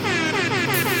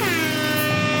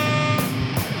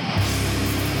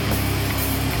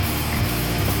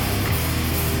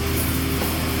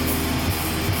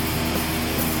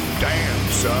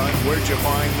Where'd you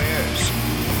find this?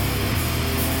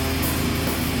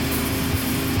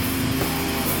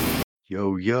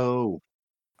 Yo, yo.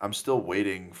 I'm still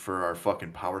waiting for our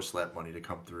fucking power slap money to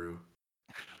come through.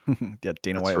 Yeah,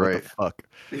 Dana That's White, right. what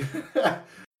the fuck?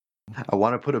 I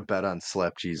want to put a bet on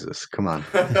Slap Jesus. Come on.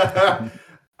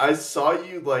 I saw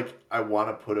you like, I want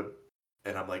to put a,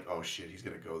 and I'm like, oh shit, he's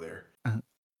going to go there.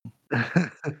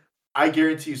 I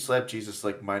guarantee you slap Jesus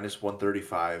like minus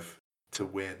 135 to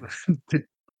win.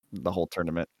 The whole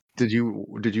tournament. Did you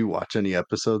watch any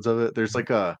episodes of it? There's like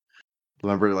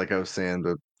remember, like I was saying,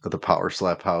 the Power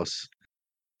Slap House,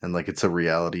 and like it's a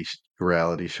reality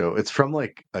show. It's from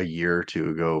like a year or two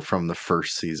ago, from the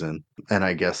first season, and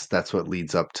I guess that's what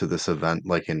leads up to this event,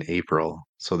 like in April.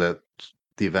 So that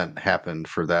the event happened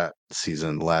for that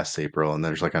season last April, and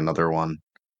there's like another one.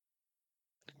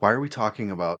 Why are we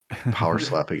talking about Power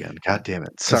Slap again? God damn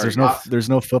it! Sorry. There's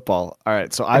no football. All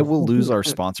right, so I will lose our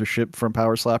sponsorship from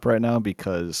Power Slap right now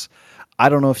because I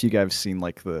don't know if you guys have seen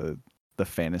like the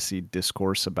fantasy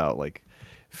discourse about like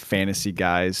fantasy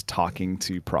guys talking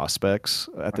to prospects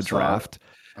at the draft.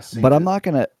 But I'm not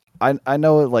gonna. I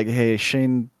know like, hey,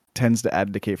 Shane tends to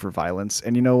advocate for violence,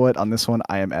 and you know what? On this one,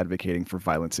 I am advocating for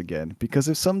violence again because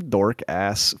if some dork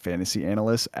ass fantasy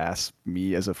analyst asks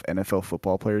me as an NFL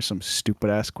football player some stupid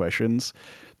ass questions,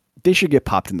 they should get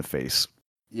popped in the face.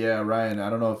 Yeah, Ryan, I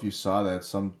don't know if you saw that.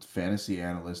 Some fantasy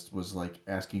analyst was like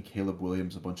asking Caleb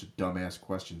Williams a bunch of dumbass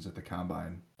questions at the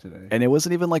combine today. And it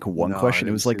wasn't even like one No, question. I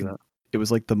It was didn't see like that. it was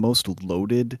like the most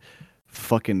loaded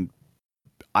fucking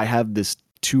I have this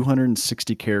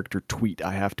 260 character tweet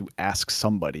I have to ask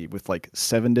somebody with like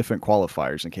 7 different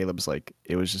qualifiers, and Caleb's like,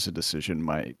 it was just a decision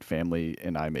my family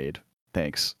and I made.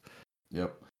 Thanks.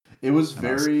 Yep. It was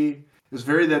very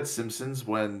that Simpsons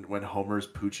when Homer's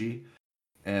Poochie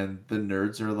and the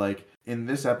nerds are like, in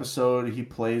this episode he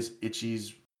plays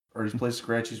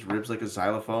Scratchy's ribs like a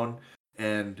xylophone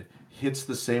and hits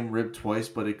the same rib twice,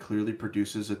 but it clearly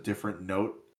produces a different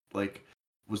note. Like,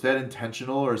 was that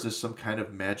intentional or is this some kind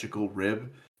of magical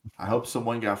rib? I hope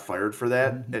someone got fired for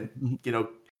that. And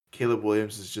Caleb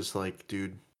Williams is just like,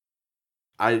 dude,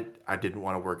 I didn't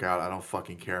want to work out. I don't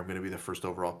fucking care. I'm going to be the first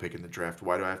overall pick in the draft.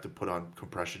 Why do I have to put on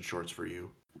compression shorts for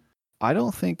you? I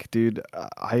don't think, dude,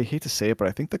 I hate to say it, but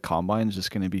I think the combine is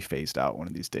just going to be phased out one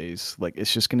of these days. Like,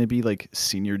 it's just going to be like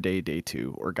senior day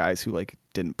 2, or guys who like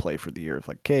didn't play for the year.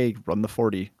 Like, okay, run the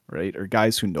 40, right? Or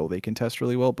guys who know they can test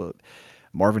really well, but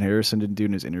Marvin Harrison didn't do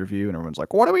in his interview, and everyone's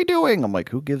like, what are we doing? I'm like,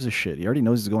 who gives a shit? He already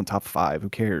knows he's going top 5. Who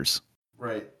cares?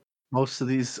 Right. Most of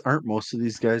these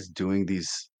guys doing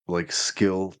these like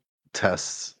skill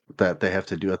tests that they have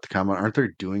to do at the combine? Aren't they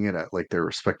doing it at like their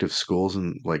respective schools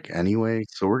and like anyway?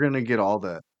 So we're gonna get all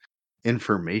that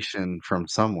information from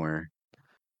somewhere.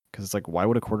 Because it's like, why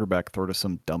would a quarterback throw to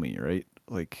some dummy, right?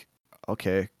 Like,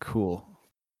 okay, cool.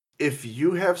 If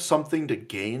you have something to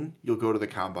gain, you'll go to the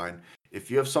combine.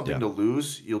 If you have something to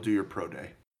lose, you'll do your pro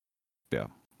day. Yeah,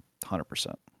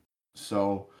 100%.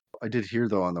 So I did hear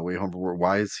though on the way home,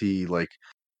 why is he like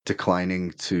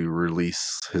declining to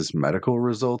release his medical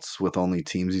results with only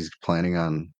teams he's planning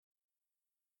on?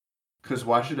 Because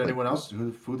why should anyone else?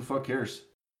 Who the fuck cares?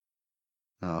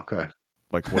 Oh, okay.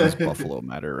 Like, what does Buffalo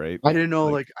matter, right? I didn't know.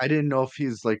 Like, I didn't know if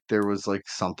he's like there was like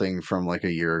something from like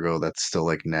a year ago that's still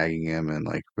like nagging him, and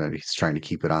like maybe he's trying to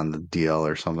keep it on the DL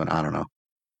or something. I don't know.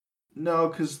 No,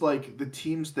 because like the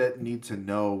teams that need to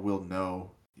know will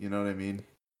know. You know what I mean?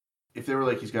 If they were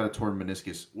like, he's got a torn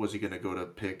meniscus, was he going to go to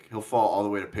pick? He'll fall all the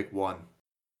way to pick 1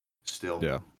 still.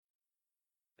 Yeah.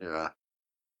 Yeah.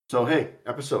 So, hey,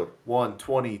 episode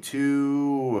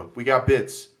 122. We got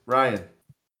bits. Ryan,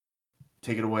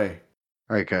 take it away.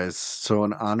 All right, guys. So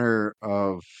in honor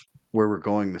of where we're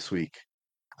going this week,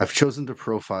 I've chosen to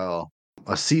profile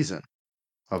a season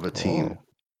of a team. Oh.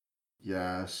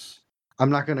 Yes. I'm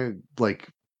not going to like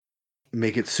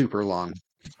make it super long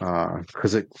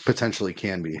because it potentially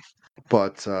can be.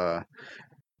 But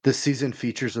this season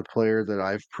features a player that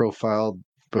I've profiled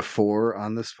before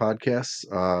on this podcast,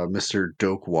 Mr.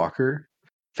 Doak Walker,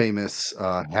 famous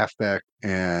halfback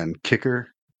and kicker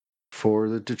for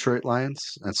the Detroit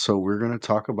Lions. And so we're going to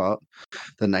talk about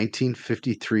the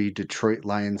 1953 Detroit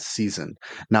Lions season.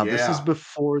 Now, this is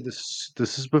before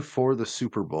the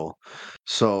Super Bowl.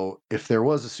 So if there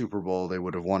was a Super Bowl, they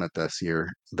would have won it that year.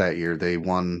 They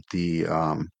won the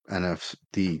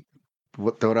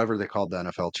whatever they called the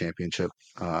NFL championship,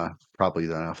 probably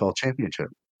the NFL championship.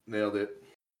 Nailed it.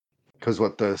 Because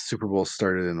the Super Bowl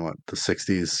started in the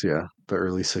 60s, the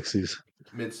early 60s.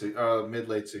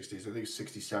 Mid-late 60s. I think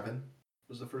 67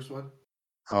 was the first one.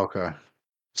 Okay.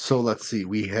 So let's see.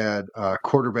 We had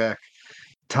quarterback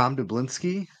Tom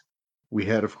Dublinsky. We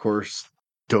had, of course,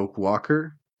 Doak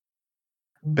Walker.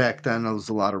 Back then, it was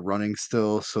a lot of running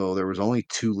still, so there was only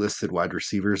 2 listed wide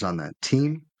receivers on that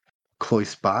team,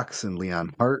 Cloyce Box and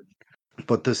Leon Hart.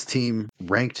 But this team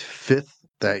ranked 5th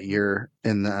that year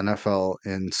in the NFL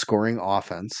in scoring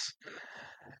offense.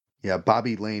 Yeah,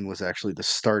 Bobby Lane was actually the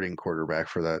starting quarterback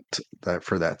for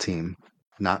that team,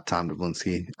 not Tom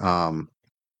Dublinski.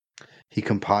 He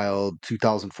compiled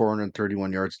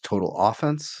 2,431 yards total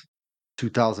offense,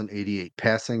 2,088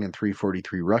 passing, and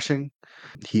 343 rushing.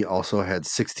 He also had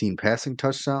 16 passing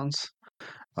touchdowns.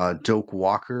 Doak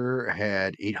Walker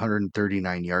had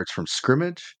 839 yards from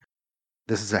scrimmage.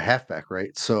 This is a halfback,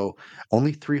 right? So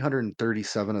only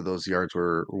 337 of those yards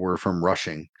were from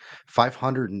rushing.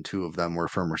 502 of them were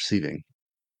from receiving.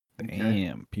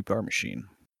 Damn, PPR machine.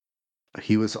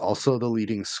 He was also the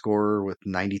leading scorer with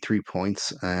 93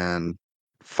 points and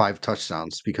 5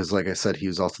 touchdowns because, like I said, he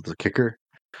was also the kicker.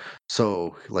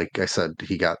 So, like I said,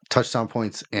 he got touchdown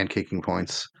points and kicking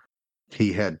points.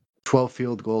 He had 12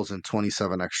 field goals and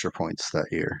 27 extra points that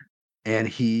year. And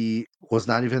he was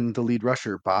not even the lead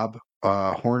rusher. Bob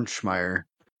Hornschmeyer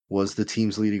was the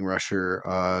team's leading rusher,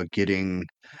 getting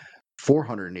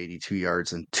 482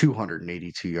 yards and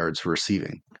 282 yards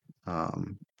receiving.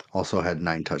 Also had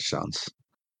 9 touchdowns.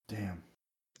 Damn.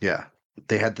 Yeah.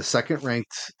 They had the second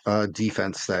ranked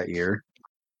defense that year.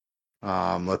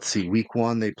 Let's see. Week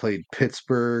 1, they played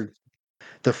Pittsburgh.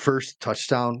 The first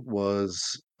touchdown was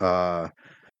an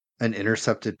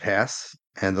intercepted pass,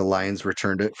 and the Lions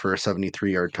returned it for a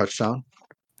 73-yard touchdown.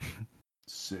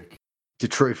 Sick.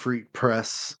 Detroit Free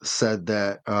Press said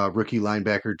that rookie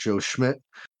linebacker Joe Schmidt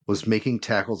was making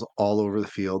tackles all over the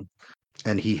field,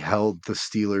 and he held the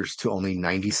Steelers to only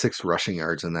 96 rushing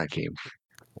yards in that game.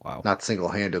 Wow. Not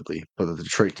single-handedly, but the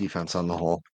Detroit defense on the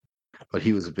whole. But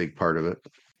he was a big part of it.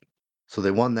 So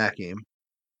they won that game.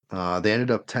 They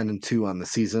ended up 10-2 on the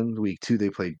season. Week 2,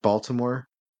 they played Baltimore.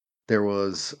 There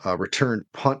was a return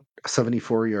punt,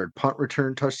 74-yard punt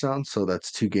return touchdown. So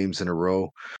that's 2 games in a row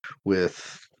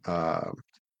with a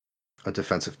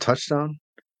defensive touchdown.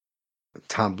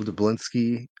 Tom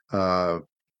Dublinski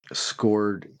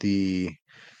scored the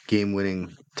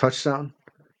game-winning touchdown.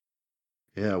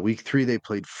 Yeah, week 3 they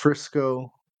played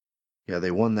Frisco. Yeah,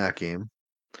 they won that game.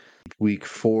 Week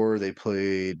 4 they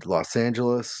played Los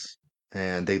Angeles,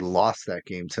 and they lost that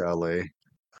game to LA.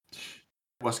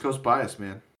 West Coast bias,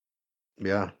 man.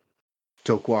 Yeah.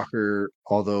 Doak Walker,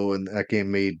 although in that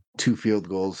game, made 2 field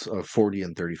goals of 40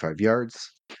 and 35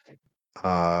 yards.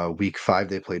 Week 5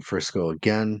 they played Frisco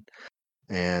again,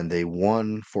 and they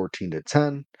won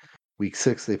 14-10. Week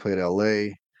 6 they played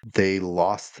LA. They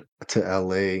lost to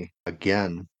LA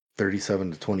again,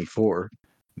 37-24.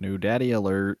 New daddy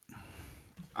alert.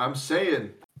 I'm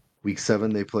saying. Week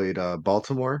 7 they played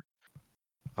Baltimore,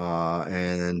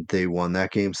 and they won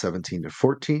that game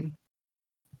 17-14.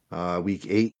 Week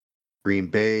 8 Green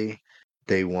Bay,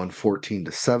 they won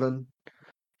 14-7.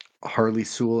 Harley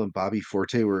Sewell and Bobby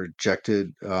Forte were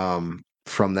ejected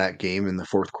from that game in the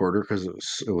fourth quarter because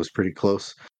it was pretty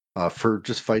close for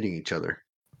just fighting each other.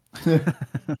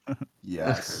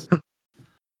 Yes.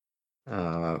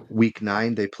 Week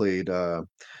 9 they played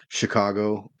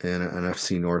Chicago in an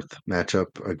NFC North matchup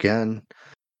again,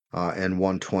 and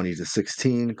won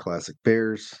 20-16. Classic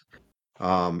Bears,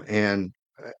 and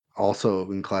also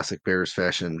in classic Bears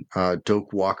fashion,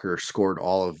 Doak Walker scored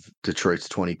all of Detroit's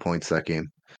 20 points that game.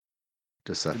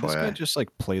 Just Did this guy FYI. just like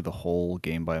play the whole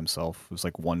game by himself? It was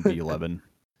like 1v11.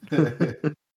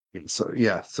 So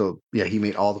yeah, he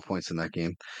made all the points in that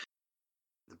game.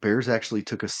 The Bears actually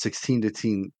took a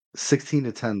 16-10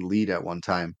 lead at one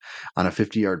time on a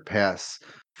 50-yard pass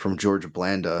from George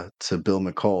Blanda to Bill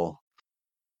McCall.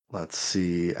 Let's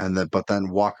see, but then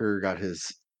Walker got his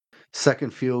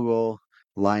second field goal.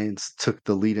 Lions took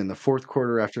the lead in the fourth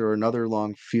quarter after another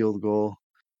long field goal,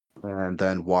 and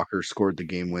then Walker scored the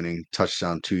game-winning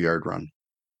touchdown 2-yard run.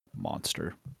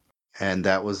 Monster. And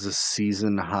that was the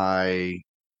season high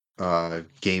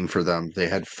game for them. They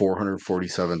had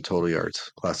 447 total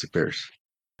yards. Classic Bears.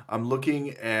 I'm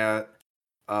looking at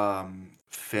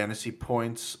fantasy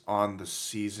points on the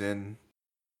season,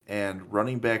 and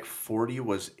running back 40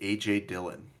 was AJ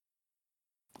Dillon.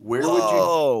 Where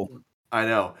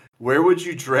would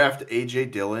you draft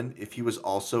AJ Dillon if he was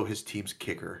also his team's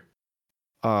kicker?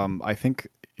 I think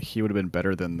he would have been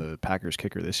better than the Packers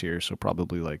kicker this year, so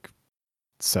probably like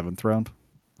 7th round.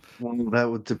 Well, that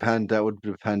would depend. That would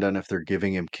depend on if they're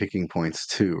giving him kicking points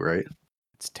too, right?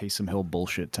 It's Taysom Hill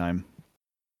bullshit time.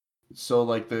 So,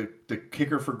 like, the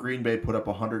kicker for Green Bay put up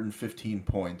 115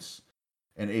 points,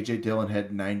 and AJ Dillon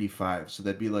had 95. So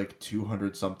that'd be like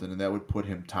 200 something, and that would put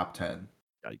him top 10.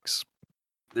 Yikes.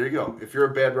 There you go. If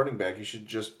you're a bad running back, you should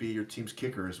just be your team's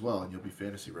kicker as well, and you'll be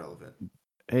fantasy relevant.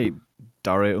 Hey,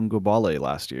 Dare Ungobale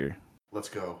last year. Let's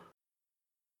go.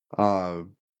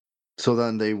 So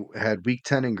then they had week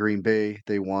 10 in Green Bay.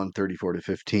 They won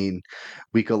 34-15.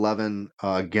 Week 11,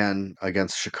 again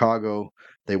against Chicago,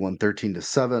 they won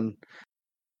 13-7.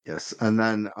 Yes. And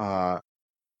then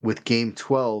with game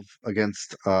 12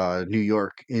 against New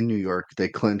York in New York, they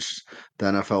clinched the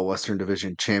NFL Western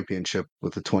Division Championship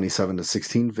with a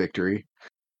 27-16 victory.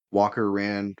 Walker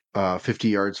ran 50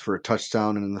 yards for a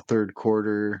touchdown in the third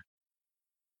quarter.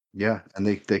 Yeah, and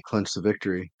they clinched the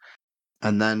victory.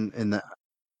 And then in the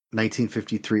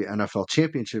 1953 NFL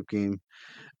Championship game,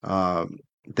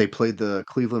 they played the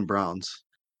Cleveland Browns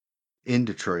in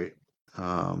Detroit.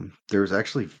 There was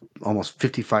actually almost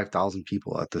 55,000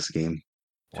 people at this game.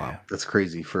 Wow. That's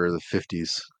crazy for the 50s.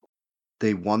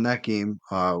 They won that game,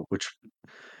 which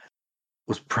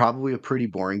was probably a pretty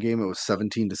boring game. It was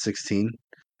 17-16.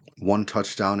 One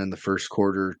touchdown in the first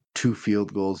quarter, 2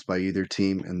 field goals by either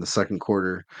team in the second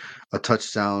quarter, a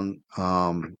touchdown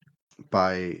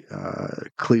by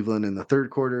Cleveland in the third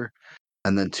quarter,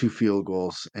 and then 2 field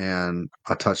goals and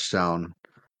a touchdown.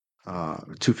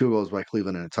 2 field goals by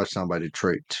Cleveland and a touchdown by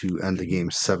Detroit to end the game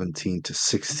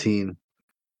 17-16.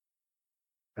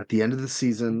 At the end of the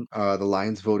season, the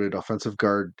Lions voted offensive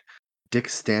guard Dick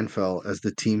Stanfel as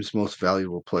the team's most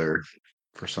valuable player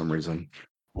for some reason.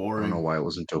 I don't know Boring. why it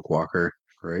wasn't Doak Walker,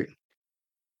 right?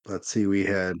 Let's see, we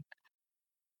had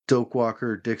Doak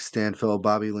Walker, Dick Stanfel,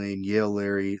 Bobby Lane, Yale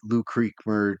Larry, Lou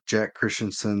Creekmer, Jack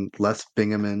Christensen, Les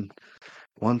Bingaman.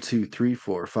 1, 2, 3,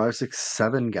 4, 5, 6,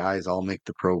 7 guys all make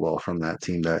the Pro Bowl from that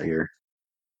team that year.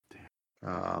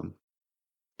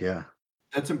 Yeah.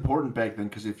 That's important back then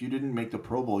because if you didn't make the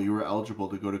Pro Bowl, you were eligible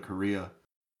to go to Korea.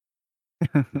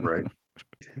 Right.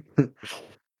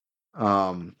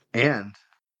 And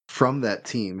from that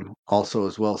team, also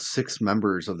as well, 6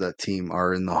 members of that team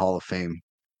are in the Hall of Fame.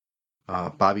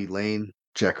 Bobby Lane,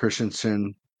 Jack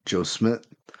Christensen, Joe Smith,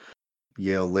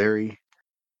 Yale Larry,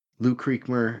 Lou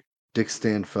Creekmer, Dick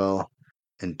Stanfel,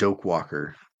 and Doak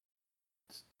Walker.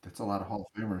 That's a lot of Hall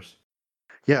of Famers.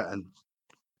 Yeah, and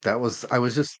I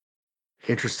was just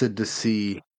interested to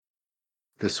see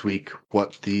this week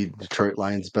what the Detroit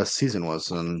Lions' best season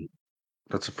was, and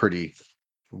that's a pretty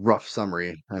rough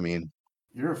summary. I mean,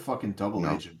 You're a fucking double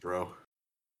No. agent, bro.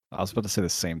 I was about to say the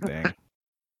same thing.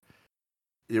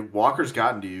 Walker's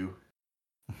gotten to you.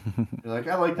 You're like,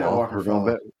 I like that well, Walker we're going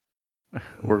fella. back.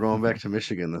 We're going back to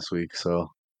Michigan this week, so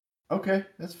Okay,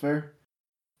 that's fair.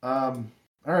 All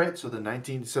right, so the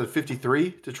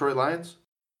 1953 Detroit Lions.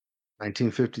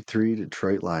 1953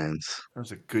 Detroit Lions. That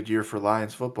was a good year for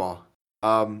Lions football.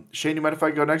 Shane, you mind if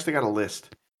I go next? I got a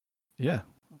list. Yeah.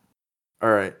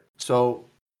 All right. So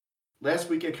last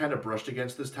week I kind of brushed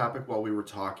against this topic while we were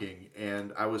talking,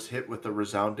 and I was hit with a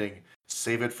resounding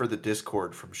 "save it for the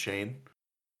Discord" from Shane.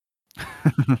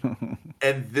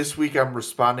 And this week I'm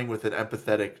responding with an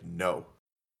empathetic no.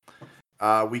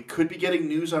 We could be getting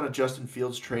news on a Justin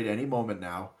Fields trade any moment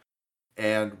now,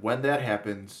 and when that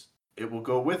happens, it will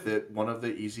go with it one of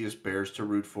the easiest Bears to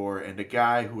root for, and a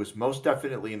guy who is most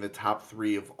definitely in the top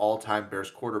 3 of all-time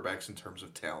Bears quarterbacks in terms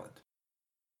of talent.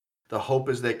 The hope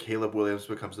is that Caleb Williams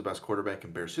becomes the best quarterback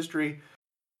in Bears history.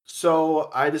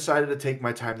 So I decided to take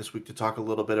my time this week to talk a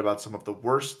little bit about some of the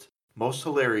worst, most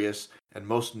hilarious, and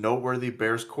most noteworthy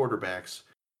Bears quarterbacks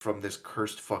from this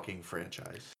cursed fucking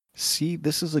franchise. See,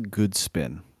 this is a good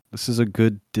spin. This is a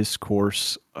good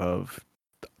discourse of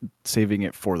saving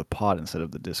it for the pod instead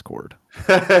of the Discord.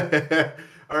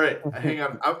 All right, hang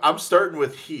on. I'm starting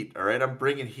with heat. All right, I'm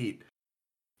bringing heat.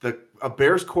 A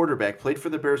Bears quarterback played for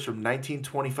the Bears from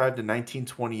 1925 to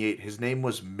 1928. His name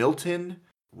was Milton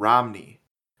Romney,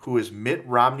 who is Mitt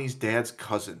Romney's dad's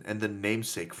cousin and the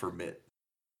namesake for Mitt.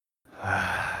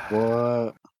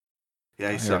 What? Yeah,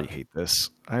 he I sucked.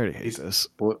 already hate this.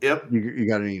 What? Yep. You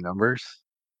got any numbers?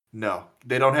 No,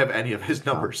 they don't have any of his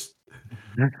numbers.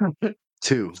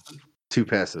 2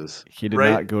 passes. He did Right.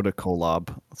 not go to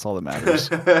Kolob. That's all that matters.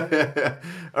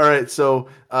 All right, so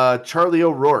Charlie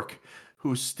O'Rourke,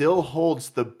 who still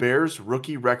holds the Bears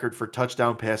rookie record for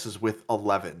touchdown passes with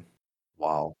 11.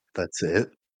 Wow, that's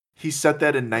it. He set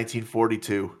that in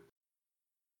 1942.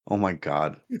 Oh my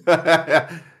God.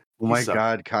 Oh Oh my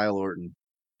God, Kyle Orton.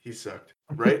 He sucked,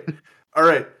 right? All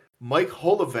right, Mike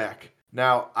Holovac.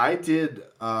 Now, I did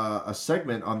a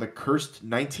segment on the cursed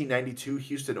 1992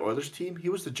 Houston Oilers team. He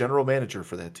was the general manager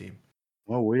for that team.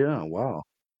 Oh, yeah, wow.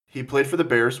 He played for the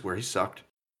Bears, where he sucked.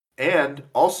 And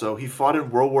also, he fought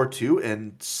in World War II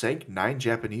and sank 9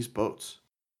 Japanese boats.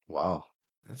 Wow.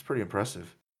 That's pretty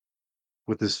impressive.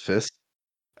 With his fist?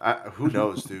 Who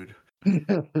knows, dude?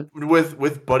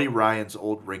 with Buddy Ryan's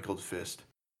old wrinkled fist.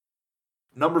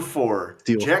 Number 4,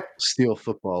 Jack. Steal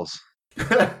footballs.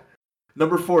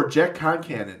 Number 4, Jack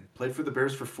Concannon played for the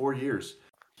Bears for 4 years.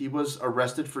 He was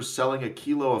arrested for selling a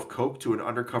kilo of coke to an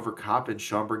undercover cop in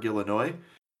Schaumburg, Illinois.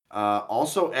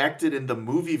 Also acted in the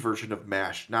movie version of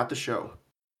MASH, not the show.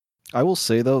 I will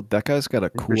say though, that guy's got a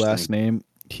cool ass name.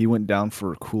 He went down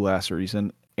for a cool ass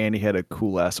reason, and he had a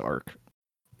cool ass arc.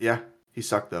 Yeah, he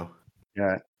sucked though.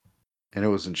 Yeah, and it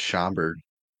was in Schaumburg.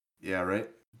 Yeah, right.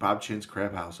 Bob Chin's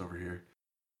Crab House over here.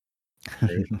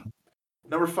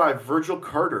 Number 5, Virgil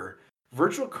Carter.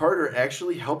 Virgil Carter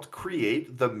actually helped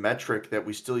create the metric that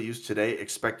we still use today,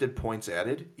 expected points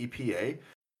added, EPA.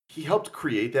 He helped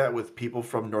create that with people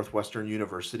from Northwestern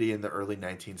University in the early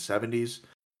 1970s.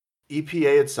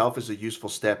 EPA itself is a useful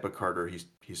stat, but Carter,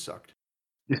 he sucked.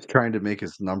 He's trying to make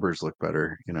his numbers look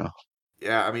better, you know.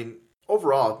 Yeah, I mean,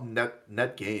 overall,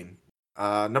 net gain.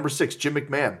 Number 6, Jim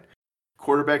McMahon,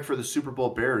 quarterback for the Super Bowl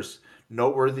Bears.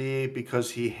 Noteworthy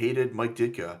because he hated Mike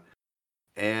Ditka.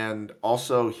 And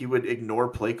also, he would ignore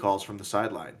play calls from the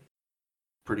sideline.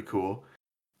 Pretty cool.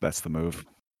 That's the move.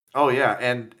 Oh, yeah.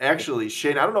 And actually,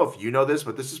 Shane, I don't know if you know this,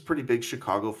 but this is pretty big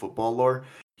Chicago football lore.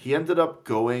 He ended up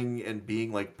going and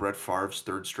being like Brett Favre's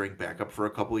third string backup for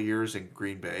a couple of years in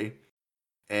Green Bay.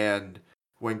 And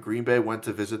when Green Bay went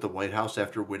to visit the White House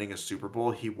after winning a Super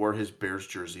Bowl, he wore his Bears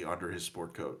jersey under his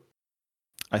sport coat.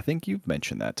 I think you've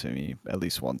mentioned that to me at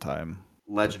least one time.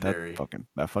 Legendary.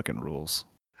 That fucking rules.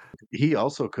 He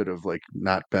also could have like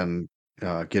not been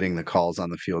getting the calls on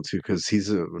the field too, because he's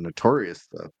a notorious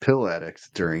pill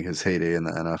addict during his heyday in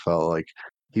the NFL. Like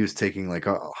he was taking like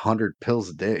 100 pills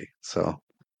a day. So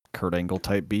Kurt Angle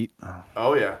type beat.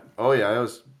 Oh yeah. That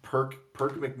was Perc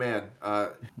McMahon.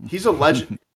 He's a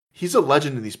legend. He's a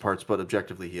legend in these parts, but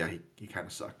objectively, yeah, he kind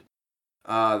of sucked.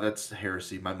 That's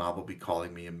heresy. My mom will be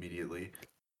calling me immediately.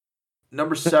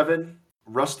 Number 7,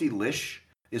 Rusty Lish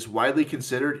is widely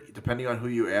considered, depending on who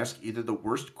you ask, either the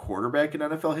worst quarterback in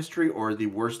NFL history or the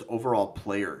worst overall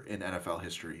player in NFL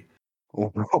history.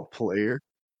 Overall player?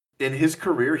 In his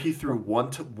career, he threw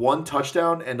one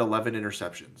touchdown and 11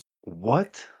 interceptions.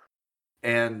 What?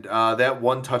 And that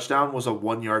one touchdown was a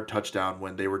 1-yard touchdown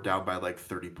when they were down by like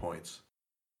 30 points.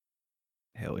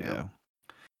 Hell yeah.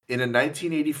 In a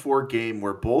 1984 game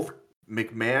where both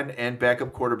McMahon and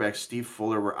backup quarterback Steve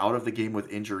Fuller were out of the game with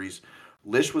injuries,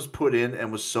 Lish was put in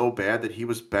and was so bad that he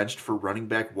was benched for running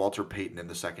back Walter Payton in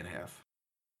the second half.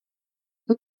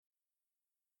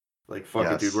 Like,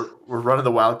 fuck it, dude. We're running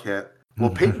the Wildcat. Well,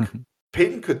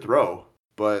 Payton could throw,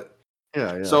 but...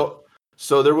 Yeah. So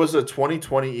there was a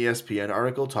 2020 ESPN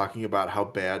article talking about how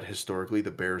bad historically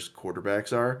the Bears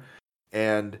quarterbacks are,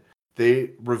 and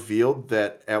they revealed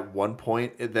that at one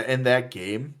point in that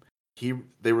game,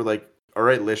 they were like, "All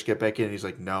right, Lish, get back in." And he's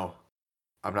like, "No,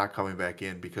 I'm not coming back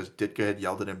in," because Ditka had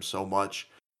yelled at him so much.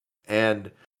 And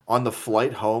on the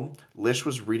flight home, Lish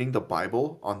was reading the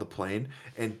Bible on the plane,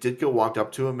 and Ditka walked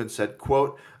up to him and said,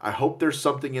 quote, "I hope there's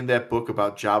something in that book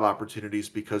about job opportunities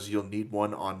because you'll need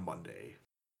one on Monday."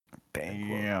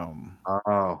 Damn.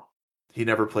 Oh. He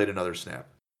never played another snap.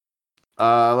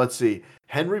 Let's see.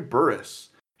 Henry Burris.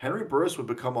 Henry Burris would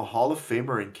become a Hall of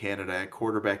Famer in Canada at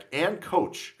quarterback and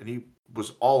coach, and he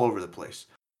was all over the place.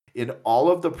 In all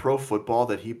of the pro football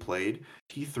that he played,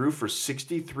 he threw for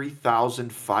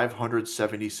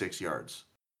 63,576 yards.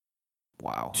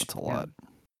 Wow, that's a lot.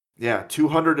 Yeah,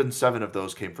 207 of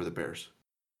those came for the Bears.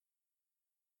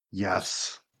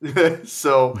 Yes.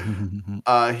 So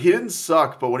he didn't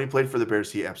suck, but when he played for the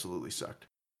Bears, he absolutely sucked.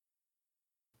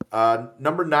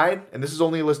 Number 9, and this is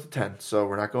only a list of 10, so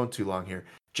we're not going too long here.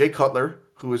 Jay Cutler,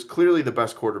 who is clearly the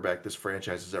best quarterback this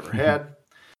franchise has ever had.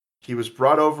 He was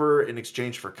brought over in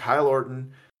exchange for Kyle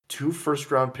Orton, 2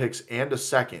 first-round picks, and a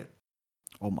second.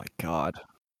 Oh my God.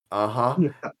 Uh-huh.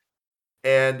 Yeah.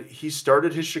 And he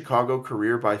started his Chicago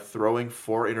career by throwing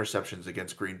 4 interceptions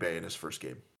against Green Bay in his first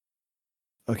game.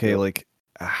 Okay, like,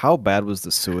 how bad was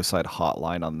the suicide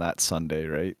hotline on that Sunday,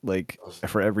 right? Like,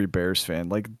 for every Bears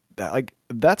fan,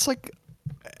 that's like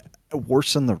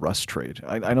worse than the Russ trade.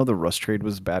 I know the Russ trade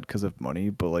was bad because of money,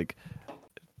 but like,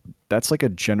 that's like a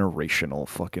generational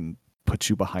fucking put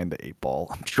you behind the 8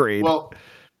 ball trade. Well,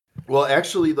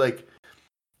 actually, like,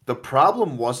 the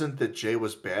problem wasn't that Jay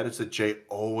was bad; it's that Jay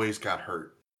always got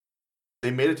hurt.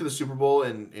 They made it to the Super Bowl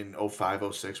in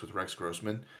 05-06 with Rex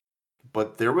Grossman.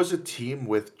 But there was a team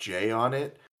with Jay on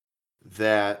it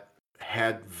that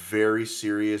had very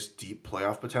serious, deep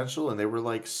playoff potential, and they were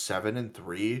like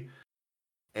 7-3.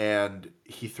 And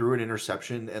he threw an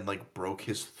interception and like broke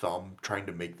his thumb trying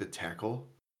to make the tackle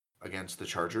against the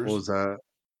Chargers. What was that?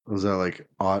 Was that like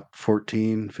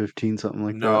 14, 15, something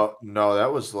like that? No,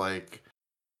 that was like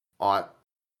aught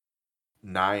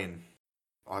 9,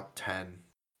 aught 10.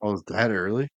 Oh, was that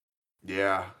early?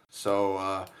 Yeah.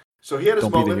 So he had his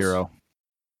Don't be the moments. hero.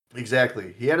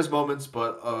 Exactly. He had his moments,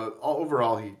 but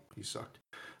overall he sucked.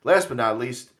 Last but not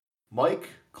least, Mike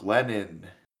Glennon.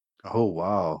 Oh,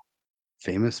 wow.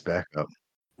 Famous backup.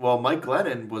 Well, Mike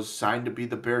Glennon was signed to be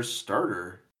the Bears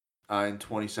starter in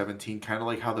 2017, kind of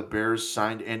like how the Bears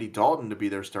signed Andy Dalton to be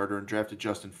their starter and drafted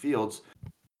Justin Fields.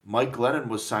 Mike Glennon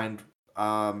was signed,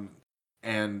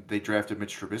 and they drafted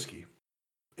Mitch Trubisky.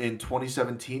 In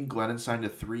 2017, Glennon signed a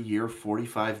 3-year,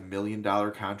 $45 million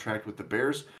contract with the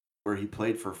Bears, where he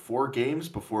played for 4 games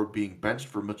before being benched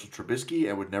for Mitchell Trubisky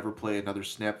and would never play another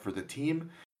snap for the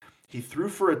team. He threw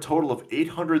for a total of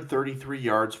 833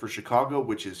 yards for Chicago,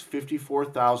 which is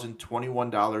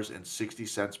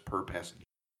 $54,021.60 per passing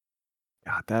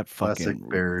God, that Classic fucking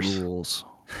Bears. rules.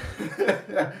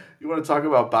 yard. You want to talk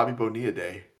about Bobby Bonilla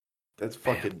Day? That's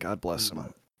fucking. Man, God bless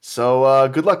him. So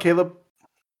good luck, Caleb.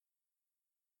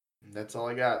 That's all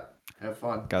I got. Have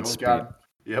fun. Godspeed. Go God.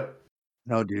 Yep.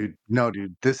 No, dude.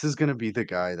 This is gonna be the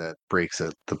guy that breaks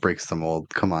the mold.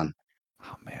 Come on.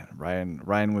 Oh man,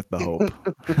 Ryan with the hope.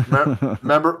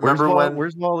 Remember when?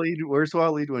 Where's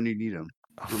Waleed when you need him?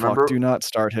 Remember- Fuck, do not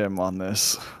start him on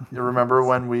this. You remember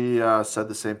when we said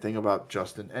the same thing about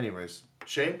Justin? Anyways,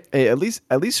 Shane. Hey, at least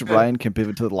Ryan can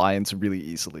pivot to the Lions really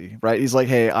easily, right? He's like,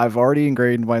 hey, I've already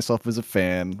ingrained myself as a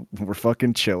fan. We're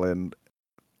fucking chilling.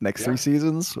 Next 3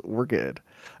 seasons, we're good.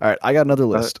 All right, I got another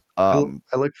list. I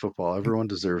like football. Everyone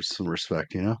deserves some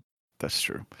respect, you know? That's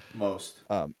true. Most.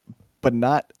 But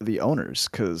not the owners,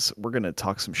 because we're gonna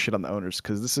talk some shit on the owners,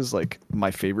 because this is like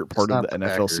my favorite part of the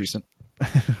NFL season.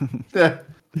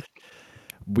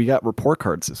 We got report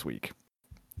cards this week.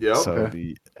 Yeah. So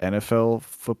the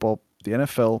NFL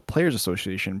Players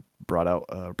Association brought out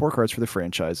report cards for the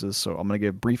franchises. So I'm going to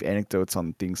give brief anecdotes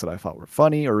on things that I thought were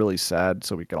funny or really sad,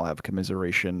 so we can all have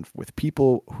commiseration with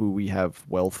people who we have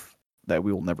wealth that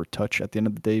we will never touch at the end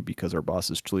of the day because our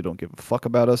bosses truly don't give a fuck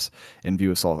about us and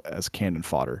view us all as cannon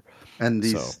fodder. And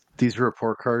these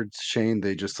report cards, Shane,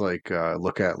 they just like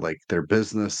look at like their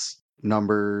business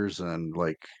numbers and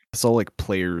like it's all like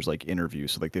players like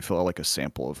interviews. So like they fill out like a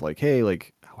sample of like, hey,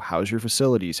 like how's your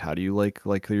facilities? How do you like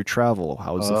your travel?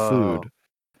 How's the food?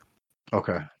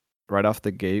 Okay. Right out of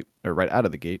the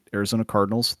gate, Arizona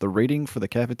Cardinals, the rating for the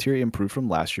cafeteria improved from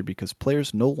last year because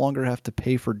players no longer have to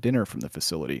pay for dinner from the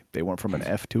facility. They went from an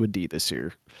F to a D this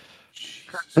year.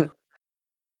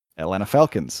 Atlanta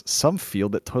Falcons, some feel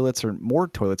that more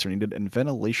toilets are needed and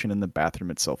ventilation in the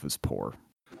bathroom itself is poor.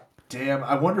 Damn,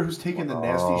 I wonder who's taking the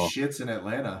nasty shits in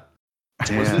Atlanta.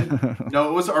 Damn. No,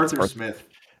 it was Arthur Smith.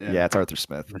 Yeah, it's Arthur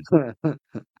Smith.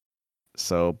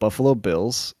 So, Buffalo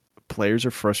Bills, players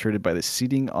are frustrated by the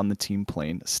seating on the team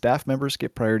plane. Staff members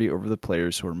get priority over the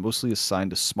players who are mostly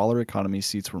assigned to smaller economy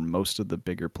seats where most of the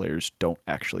bigger players don't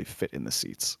actually fit in the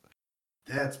seats.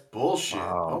 That's bullshit.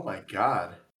 Wow. Oh my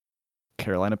God.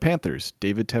 Carolina Panthers,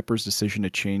 David Tepper's decision to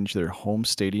change their home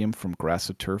stadium from grass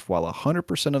to turf, while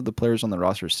 100% of the players on the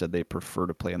roster said they prefer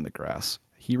to play on the grass.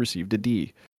 He received a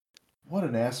D. What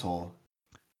an asshole.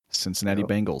 Cincinnati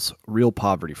Bengals, real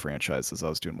poverty franchise, as I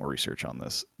was doing more research on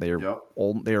this. They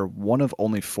are one of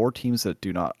only 4 teams that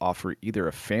do not offer either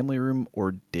a family room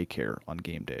or daycare on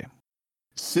game day.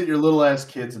 Sit your little ass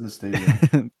kids in the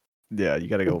stadium. Yeah, you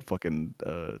got to go fucking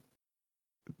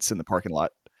sit in the parking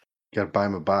lot. Got to buy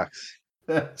them a box.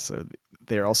 So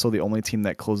they are also the only team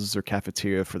that closes their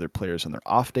cafeteria for their players on their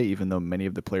off day, even though many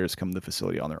of the players come to the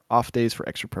facility on their off days for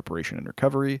extra preparation and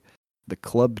recovery. The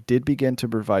club did begin to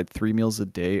provide 3 meals a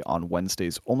day on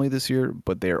Wednesdays only this year,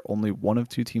 but they are only one of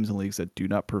 2 teams in leagues that do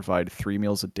not provide 3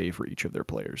 meals a day for each of their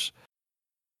players.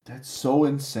 That's so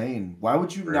insane. Why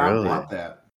would you not want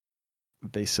that?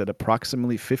 They said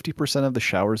approximately 50% of the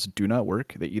showers do not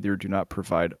work. They either do not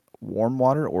provide warm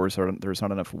water or there's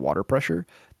not enough water pressure.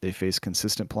 They face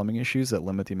consistent plumbing issues that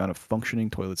limit the amount of functioning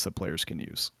toilets that players can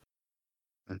use.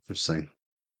 Interesting.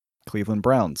 Cleveland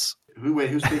Browns.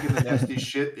 Who's taking the nasty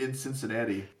shit in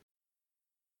Cincinnati?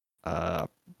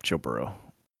 Joe Burrow.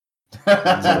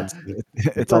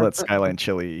 It's all that Skyline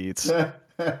chili eats. Yeah,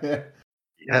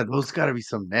 those got to be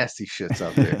some nasty shits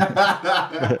out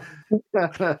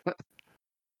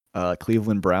there.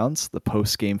 Cleveland Browns, the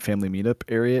post-game family meetup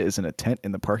area is in a tent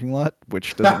in the parking lot,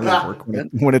 which doesn't really work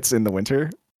when it's in the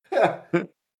winter.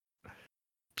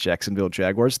 Jacksonville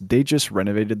Jaguars, they just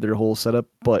renovated their whole setup,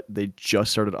 but they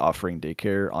just started offering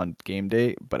daycare on game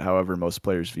day. But however, most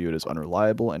players view it as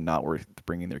unreliable and not worth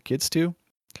bringing their kids to.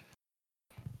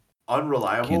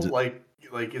 Unreliable? Like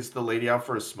is the lady out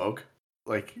for a smoke?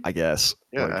 Like, I guess.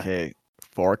 Yeah. Like, hey,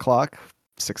 4 o'clock,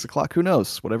 6 o'clock, who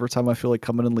knows? Whatever time I feel like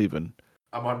coming and leaving.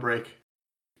 I'm on break.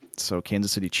 So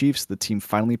Kansas City Chiefs, the team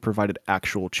finally provided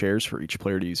actual chairs for each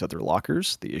player to use at their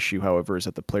lockers. The issue, however, is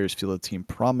that the players feel the team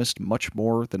promised much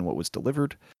more than what was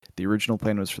delivered. The original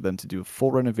plan was for them to do a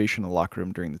full renovation of the locker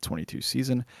room during the 22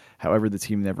 season. However, the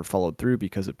team never followed through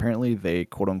because apparently they,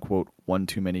 quote unquote, won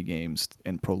too many games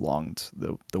and prolonged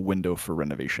the window for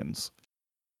renovations.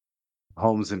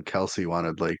 Holmes and Kelsey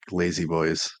wanted like lazy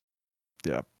boys.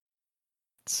 Yeah.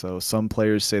 So some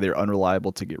players say they're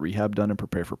unreliable to get rehab done and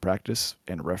prepare for practice,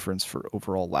 and reference for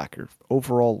overall lack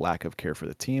of care for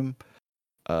the team.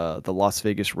 The Las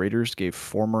Vegas Raiders gave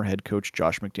former head coach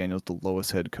Josh McDaniels the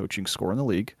lowest head coaching score in the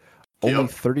league. Only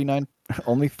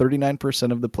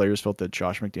 39% of the players felt that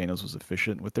Josh McDaniels was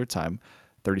efficient with their time.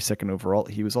 32nd overall,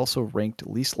 he was also ranked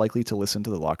least likely to listen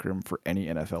to the locker room for any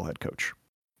NFL head coach.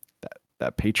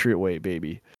 That Patriot way,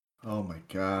 baby. Oh my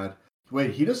God!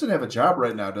 Wait, he doesn't have a job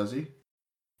right now, does he?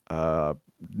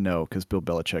 No, because Bill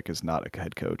Belichick is not a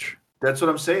head coach. That's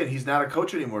what I'm saying. He's not a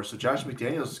coach anymore. So Josh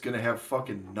McDaniels is gonna have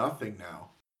fucking nothing now.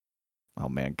 Oh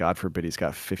man, God forbid he's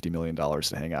got $50 million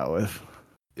to hang out with.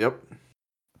 Yep.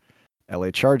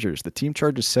 LA Chargers. The team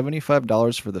charges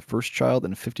 $75 for the first child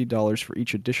and $50 for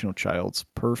each additional child's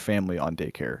per family on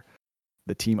daycare.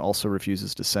 The team also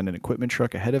refuses to send an equipment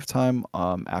truck ahead of time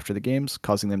after the games,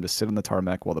 causing them to sit on the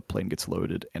tarmac while the plane gets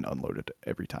loaded and unloaded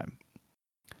every time.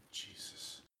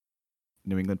 Jesus.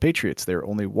 New England Patriots. They're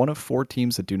only one of 4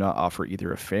 teams that do not offer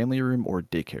either a family room or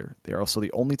daycare. They are also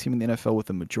the only team in the NFL with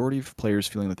the majority of players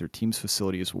feeling that their team's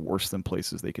facility is worse than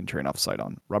places they can train off-site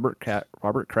on. Robert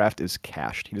Kraft is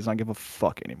cashed. He does not give a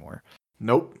fuck anymore.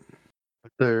 Nope.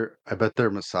 I bet their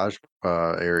massage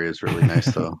area is really nice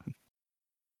though.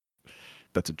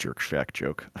 That's a jerk shack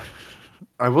joke.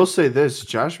 I will say this: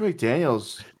 Josh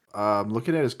McDaniels,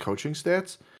 looking at his coaching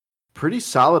stats, pretty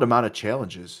solid amount of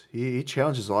challenges. He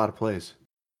challenges a lot of plays.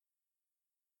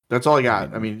 That's all I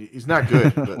got. I mean, he's not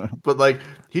good, but like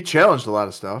he challenged a lot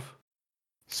of stuff.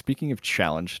 Speaking of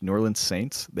challenge, New Orleans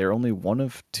Saints, they're only one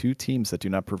of 2 teams that do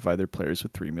not provide their players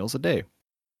with 3 meals a day.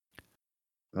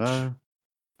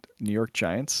 New York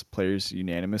Giants, players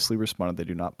unanimously responded they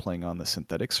do not playing on the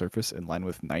synthetic surface, in line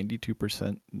with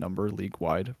 92% number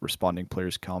league-wide. Responding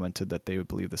players commented that they would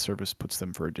believe the surface puts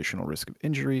them for additional risk of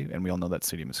injury, and we all know that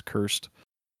stadium is cursed.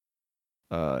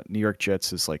 New York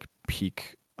Jets is like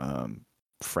peak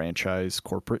franchise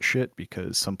corporate shit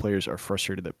because some players are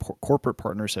frustrated that corporate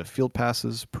partners have field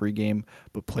passes pre-game,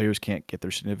 but players can't get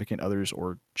their significant others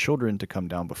or children to come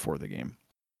down before the game.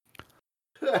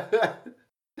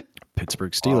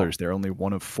 Pittsburgh Steelers, they're only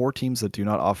one of 4 teams that do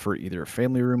not offer either a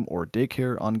family room or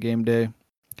daycare on game day.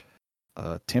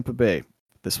 Tampa Bay,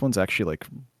 this one's actually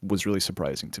was really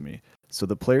surprising to me. So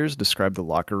the players described the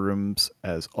locker rooms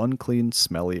as unclean,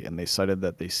 smelly, and they cited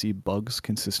that they see bugs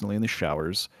consistently in the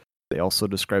showers. They also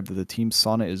described that the team's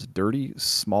sauna is dirty,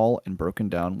 small, and broken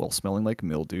down while smelling like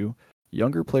mildew.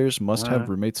 Younger players must have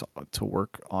roommates to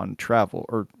work on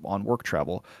work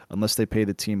travel unless they pay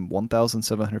the team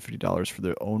 $1,750 for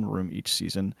their own room each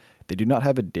season. They do not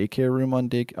have a daycare room on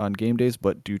game days,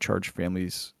 but do charge players'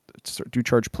 families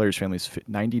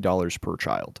 $90 per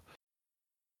child.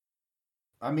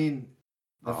 I mean,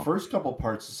 the first couple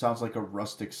parts it sounds like a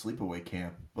rustic sleepaway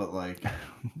camp, but like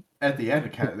at the end they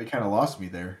kind of lost me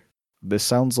there. This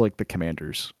sounds like the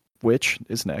Commanders, which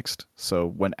is next. So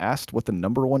when asked what the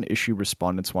number one issue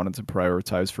respondents wanted to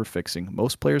prioritize for fixing,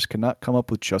 most players could not come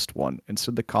up with just one.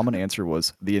 Instead, the common answer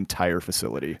was the entire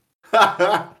facility.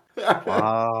 Wow.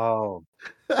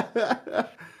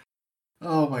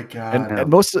 Oh my God. And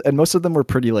most of them were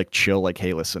pretty chill,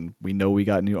 hey, listen, we know we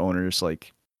got new owners,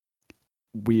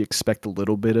 we expect a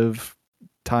little bit of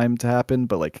time to happen,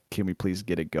 but can we please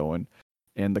get it going?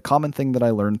 And the common thing that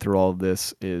I learned through all of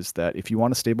this is that if you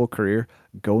want a stable career,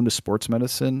 go into sports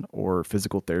medicine or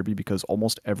physical therapy, because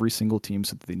almost every single team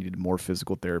said that they needed more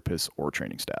physical therapists or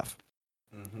training staff.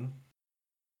 Mm-hmm.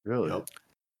 Really? Yep.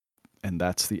 And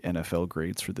that's the NFL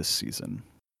grades for this season.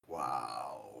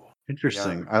 Wow.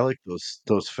 Interesting. Yeah. I like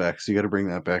those facts. You got to bring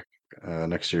that back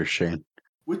next year, Shane.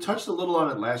 We touched a little on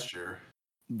it last year.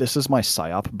 This is my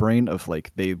psyop brain of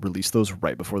they released those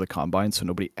right before the combine, so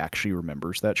nobody actually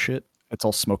remembers that shit. It's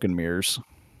all smoke and mirrors.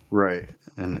 Right.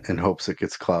 And in hopes it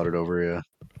gets clouded over, yeah.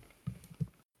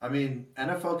 I mean,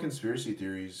 NFL conspiracy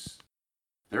theories,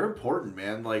 they're important,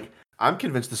 man. I'm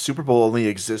convinced the Super Bowl only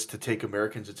exists to take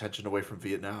Americans' attention away from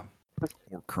Vietnam.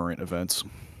 Or current events.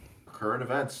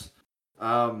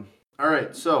 All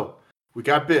right, so we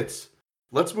got bits.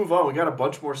 Let's move on. We got a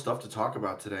bunch more stuff to talk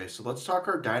about today. So let's talk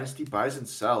our dynasty buys and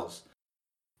sells.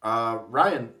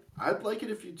 Ryan, I'd like it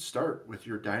if you'd start with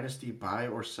your dynasty buy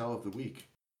or sell of the week.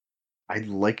 I'd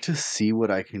like to see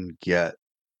what I can get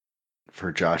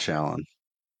for Josh Allen.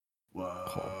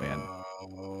 Oh man,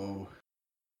 Whoa.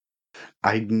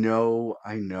 I know,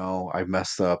 I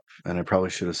messed up, and I probably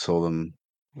should have sold him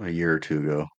a year or two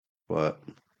ago. But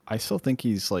I still think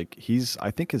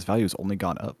I think his value's only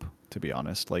gone up, to be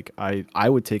honest. Like I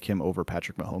would take him over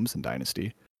Patrick Mahomes in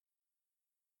Dynasty.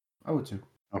 I would too.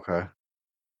 okay,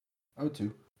 I would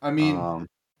too. I mean, um,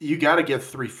 you got to get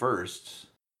 3 firsts.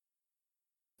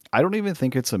 I don't even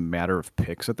think it's a matter of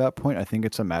picks at that point. I think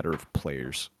it's a matter of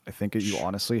players. I think you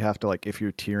honestly have to, like, if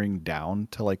you're tearing down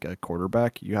to like a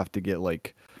quarterback, you have to get,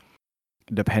 like,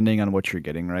 depending on what you're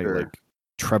getting, right? sure, Like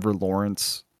Trevor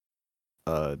Lawrence,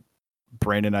 uh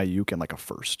Brandon Ayuk, and like a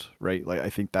first, right? Like I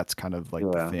think that's kind of like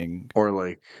the yeah, thing. or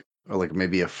like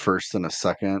maybe a first and a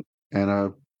second, and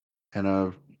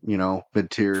a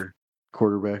mid-tier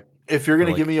quarterback. If you're Or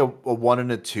gonna give like me a 1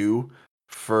 and a 2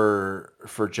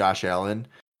 for Josh Allen,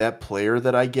 that player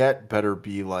that I get better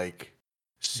be like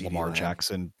CeeDee Lamar Lamb.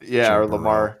 Jackson, Yeah, Joe or Burrow.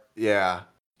 Lamar. Yeah,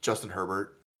 Justin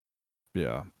Herbert.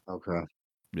 Yeah. Okay,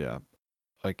 Yeah.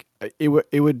 Like it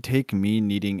would take me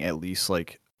needing at least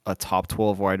like a top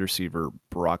 12 wide receiver,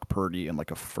 Brock Purdy, and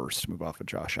like a first move off of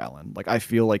Josh Allen. Like I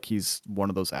feel like he's one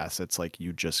of those assets like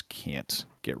you just can't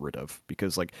get rid of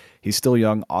because like he's still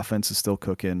young, offense is still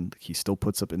cooking, he still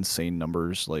puts up insane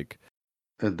numbers. Like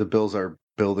and the Bills are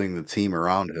building the team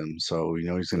around him, so he's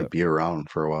going to uh, be around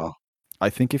for a while.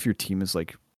 I think if your team is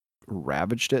like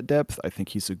ravaged at depth, I think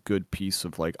he's a good piece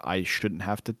of like I shouldn't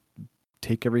have to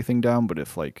take everything down, but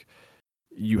if like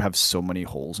you have so many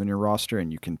holes in your roster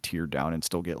and you can tier down and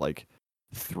still get like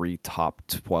 3 top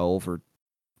 12 or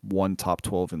 1 top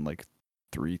 12 and like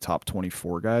 3 top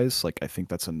 24 guys, like I think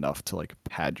that's enough to like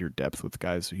pad your depth with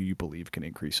guys who you believe can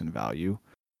increase in value.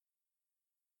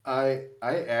 I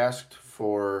asked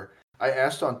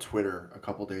on Twitter a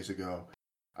couple days ago.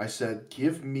 I said,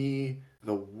 "Give me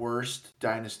the worst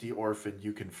dynasty orphan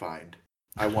you can find.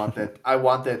 I want that. I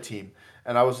want that team."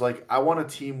 And I was like, "I want a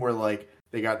team where like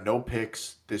they got no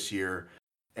picks this year,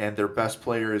 and their best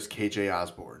player is KJ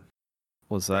Osborne."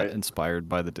 Was that Right? inspired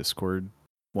by the Discord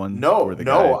one No, where the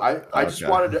no. guy I just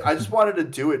okay. wanted I just wanted to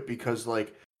do it because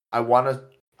like I want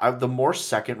to. The more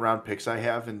second round picks I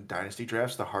have in dynasty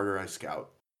drafts, the harder I scout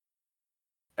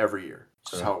every year.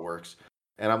 It's just Okay. how it works.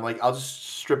 And I'm like, I'll just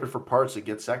strip it for parts and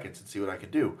get seconds and see what I can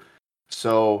do.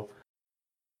 So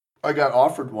I got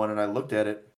offered one and I looked at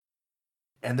it,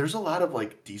 and there's a lot of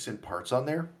like decent parts on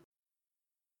there.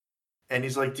 And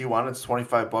he's like, "Do you want it? It's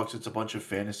 $25. It's a bunch of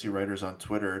fantasy writers on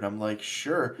Twitter." And I'm like,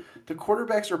 "Sure." The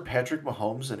quarterbacks are Patrick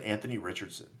Mahomes and Anthony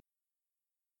Richardson.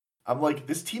 I'm like,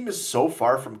 this team is so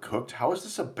far from cooked. How is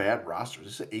this a bad roster?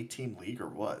 Is this an 8-team league or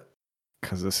what?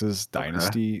 Because this is Okay.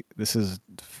 dynasty. This is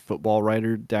football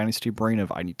writer dynasty brain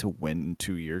of I need to win in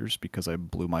 2 years because I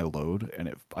blew my load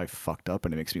and I fucked up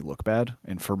and it makes me look bad.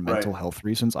 And for Right. mental health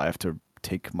reasons, I have to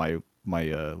take my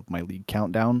league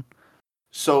count down.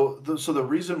 So the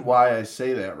reason why I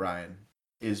say that, Ryan,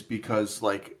 is because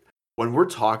like when we're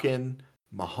talking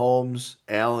Mahomes,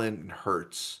 Allen, and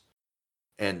Hurts,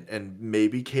 and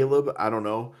maybe Caleb, I don't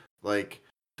know, like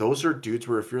those are dudes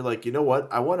where if you're like, you know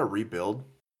what, I want to rebuild,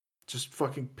 just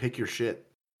fucking pick your shit.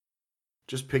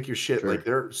 Just pick your shit. Like Sure.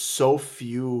 there are so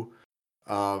few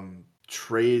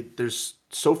there's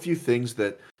so few things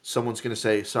that someone's gonna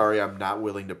say, sorry, I'm not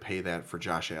willing to pay that for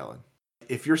Josh Allen.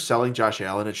 If you're selling Josh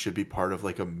Allen, it should be part of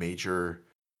like a major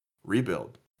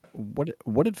rebuild.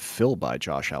 What did Phil buy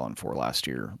Josh Allen for last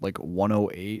year? Like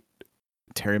 108,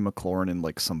 Terry McLaurin, and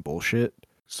like some bullshit,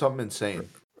 Something insane.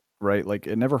 right? Like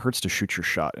it never hurts to shoot your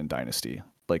shot in dynasty.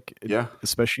 Like Yeah.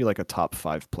 especially like a top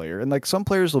 5 player. And like some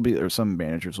players will be or some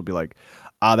managers will be like,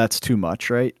 "Ah, that's too much,"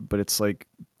 right? But it's like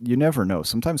you never know.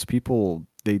 Sometimes people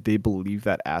they believe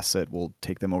that asset will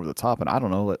take them over the top and I don't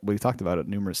know, we talked about it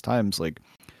numerous times like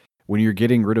when you're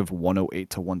getting rid of 108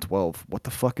 to 112, what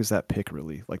the fuck is that pick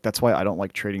really? Like that's why I don't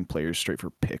like trading players straight for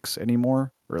picks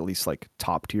anymore, or at least like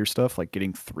top tier stuff. Like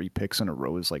getting 3 picks in a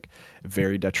row is like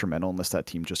very detrimental unless that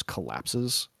team just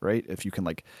collapses, right? If you can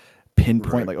like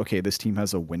pinpoint Right. like okay, this team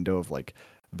has a window of like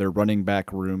their running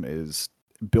back room is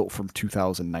built from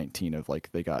 2019 of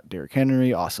like they got Derrick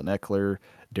Henry, Austin Eckler,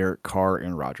 Derek Carr,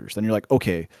 and Rodgers. Then you're like,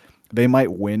 okay, they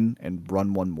might win and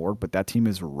run one more, but that team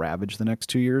is ravaged the next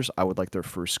 2 years. I would like their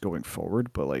first going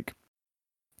forward, but like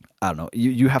I don't know.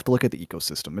 You have to look at the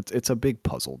ecosystem. It's a big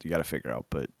puzzle you got to figure out.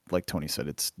 But like Tony said,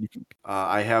 it's you can.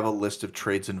 I have a list of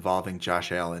trades involving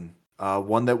Josh Allen.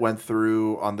 One that went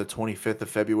through on the 25th of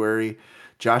February.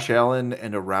 Josh Allen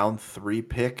and a round 3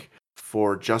 pick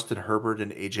for Justin Herbert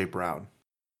and AJ Brown.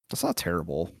 That's not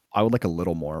terrible. I would like a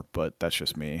little more, but that's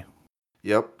just me.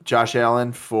 Yep. Josh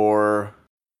Allen for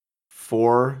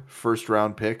 4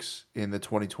 first-round picks in the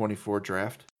 2024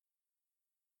 draft.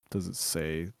 Does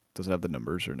it have the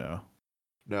numbers or no?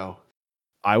 No.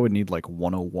 I would need like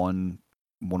 101,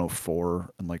 104,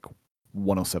 and like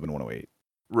 107, 108.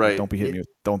 Right. Like, don't be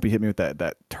hitting me with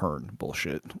that turn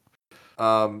bullshit.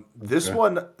 This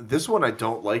one I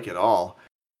don't like at all.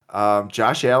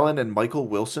 Josh Allen and Michael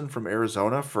Wilson from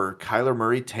Arizona for Kyler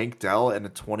Murray, Tank Dell, and a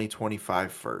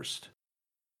 2025 first.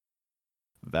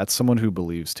 That's someone who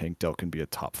believes Tank Dell can be a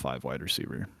top 5 wide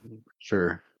receiver.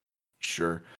 Sure.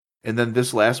 And then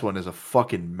this last one is a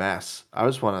fucking mess.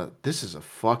 This is a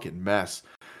fucking mess.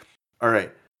 All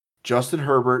right. Justin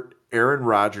Herbert, Aaron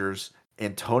Rodgers,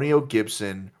 Antonio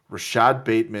Gibson, Rashad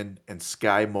Bateman, and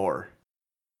Sky Moore.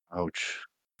 Ouch.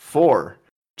 4,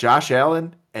 Josh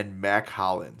Allen and Mac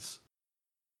Hollins.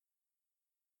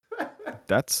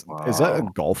 Is that a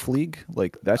golf league?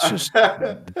 Like, that's just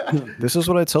this is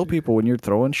what I tell people when you're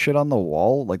throwing shit on the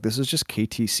wall. Like, this is just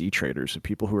KTC traders and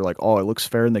people who are like, oh, it looks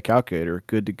fair in the calculator,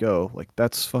 good to go. Like,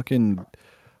 that's fucking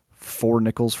 4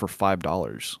 nickels for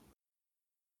 $5.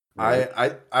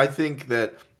 Right. I think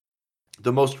that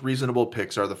the most reasonable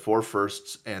picks are the 4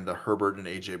 firsts and the Herbert and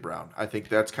AJ Brown. I think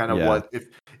that's kind of what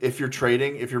if you're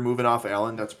trading, if you're moving off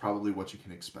Allen, that's probably what you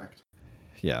can expect.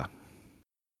 Yeah.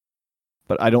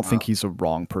 But I don't think he's a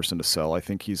wrong person to sell. I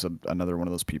think he's another one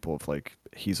of those people of like,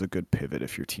 he's a good pivot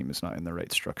if your team is not in the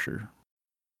right structure.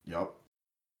 Yep.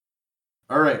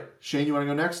 All right. Shane, you want to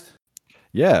go next?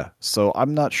 Yeah. So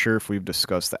I'm not sure if we've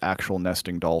discussed the actual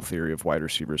nesting doll theory of wide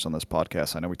receivers on this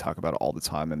podcast. I know we talk about it all the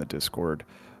time in the Discord,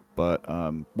 but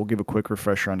we'll give a quick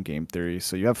refresher on game theory.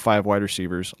 So you have 5 wide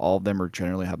receivers. All of them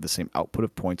generally have the same output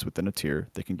of points within a tier.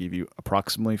 They can give you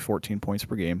approximately 14 points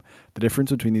per game. The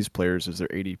difference between these players is their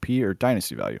ADP or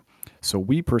dynasty value. So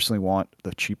we personally want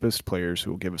the cheapest players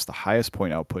who will give us the highest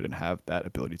point output and have that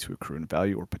ability to accrue in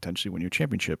value or potentially win your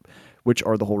championship, which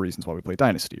are the whole reasons why we play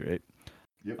dynasty, right?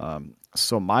 Yep.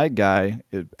 So my guy,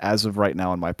 as of right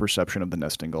now, in my perception of the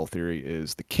nesting doll theory,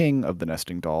 is the king of the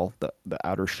nesting doll, the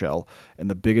outer shell, and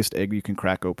the biggest egg you can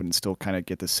crack open and still kind of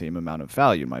get the same amount of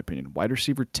value, in my opinion. Wide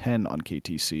receiver 10 on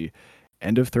KTC,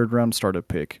 end of 3rd round startup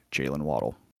pick, Jalen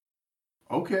Waddle.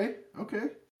 Okay.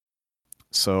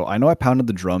 So I know I pounded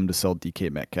the drum to sell DK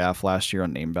Metcalf last year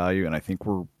on name value, and I think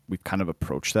we've kind of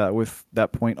approached that with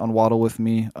that point on Waddle with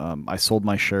me. I sold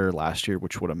my share last year,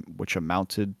 which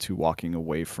amounted to walking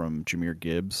away from Jahmyr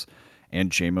Gibbs and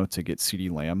JMO to get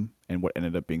CeeDee Lamb, and what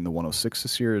ended up being the 106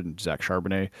 this year, and Zach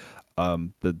Charbonnet.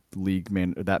 The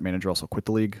that manager also quit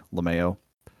the league, LeMayo.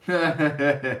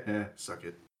 Suck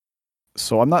it.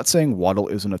 So I'm not saying Waddle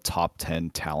isn't a top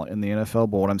 10 talent in the NFL,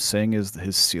 but what I'm saying is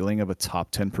his ceiling of a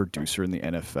top 10 producer in the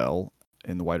NFL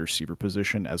in the wide receiver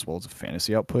position, as well as a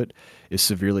fantasy output, is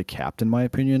severely capped in my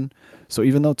opinion. So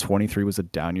even though 23 was a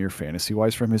down year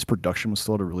fantasy-wise for him, his production was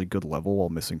still at a really good level while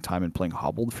missing time and playing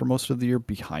hobbled for most of the year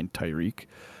behind Tyreek.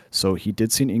 So he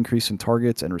did see an increase in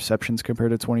targets and receptions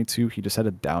compared to 22. He just had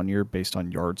a down year based on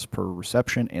yards per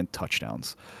reception and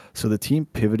touchdowns. So the team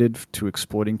pivoted to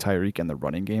exploiting Tyreek and the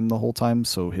running game the whole time.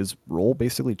 So his role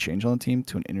basically changed on the team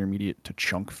to an intermediate to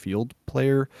chunk field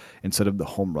player instead of the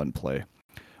home run play,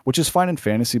 which is fine in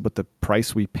fantasy, but the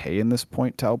price we pay in this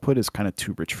point to output is kind of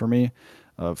too rich for me,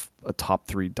 of a top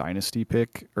 3 dynasty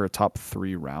pick or a top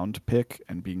 3 round pick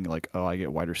and being like, oh, I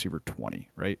get wide receiver 20,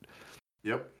 right?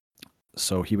 Yep.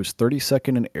 So he was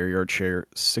 32nd in air yard share,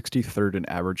 63rd in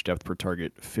average depth per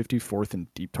target, 54th in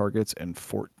deep targets, and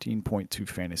 14.2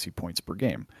 fantasy points per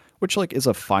game, which like is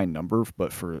a fine number,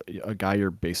 but for a guy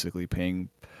you're basically paying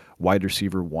wide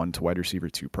receiver 1 to wide receiver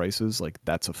 2 prices, like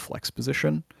that's a flex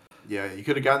position. Yeah, you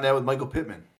could have gotten that with Michael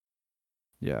Pittman.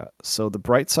 Yeah. So the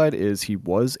bright side is he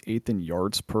was 8th in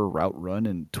yards per route run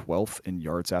and 12th in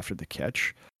yards after the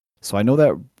catch. So I know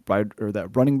that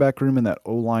that running back room and that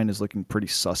O-line is looking pretty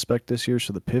suspect this year,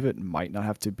 so the pivot might not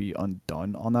have to be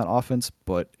undone on that offense,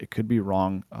 but it could be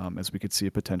wrong, as we could see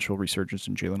a potential resurgence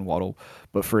in Jalen Waddle.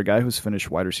 But for a guy who's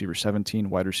finished wide receiver 17,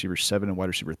 wide receiver 7, and wide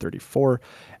receiver 34,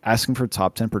 asking for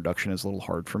top 10 production is a little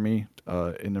hard for me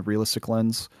in the realistic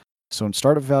lens. So in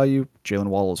startup value, Jalen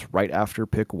Waddle is right after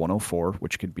pick 104,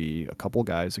 which could be a couple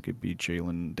guys. It could be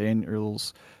Jaden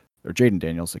Daniels.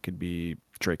 It could be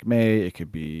Drake May. It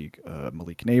could be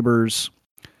Malik Neighbors.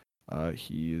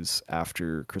 He's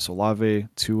after Chris Olave,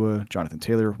 Tua, Jonathan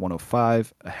Taylor,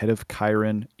 105, ahead of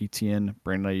Kyron, Etienne,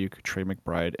 Brandon Ayuk, Trey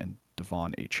McBride, and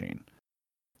Devon A-Chain.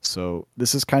 So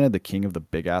this is kind of the king of the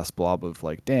big-ass blob of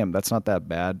like, damn, that's not that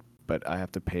bad, but I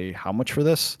have to pay how much for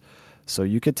this? So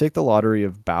you could take the lottery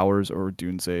of Bowers or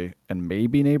Dunze and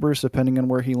maybe Neighbors, depending on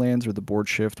where he lands, or the board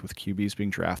shift with QBs being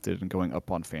drafted and going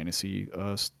up on fantasy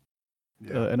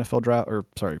NFL draft, or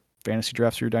sorry, fantasy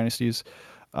drafts for your dynasties.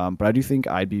 But I do think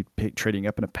I'd be trading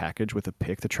up in a package with a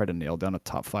pick to try to nail down a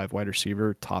top 5 wide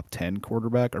receiver, top 10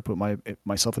 quarterback, or put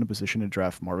myself in a position to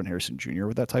draft Marvin Harrison Jr.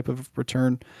 with that type of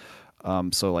return.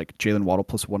 So like Jalen Waddle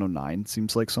plus 109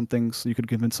 seems like something so you could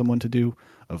convince someone to do,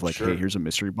 of like, hey, here's a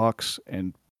mystery box,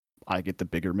 and I get the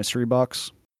bigger mystery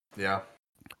box. Yeah.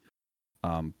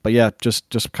 But yeah,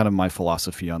 just kind of my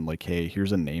philosophy on like, hey,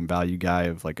 here's a name value guy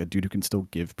of like a dude who can still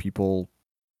give people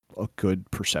a good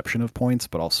perception of points,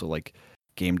 but also like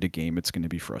game to game, it's going to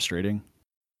be frustrating.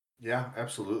 Yeah,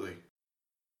 absolutely.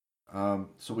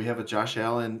 So we have a Josh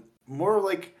Allen, more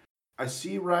like, I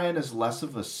see Ryan as less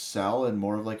of a sell and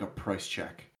more of like a price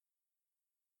check.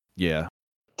 Yeah.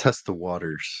 Test the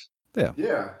waters. Yeah.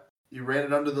 Yeah. You ran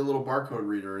it under the little barcode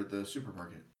reader at the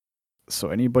supermarket. So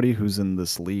anybody who's in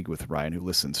this league with Ryan who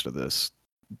listens to this,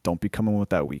 don't be coming with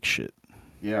that weak shit.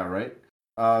 Yeah, right?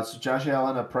 So Josh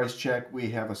Allen, a price check. We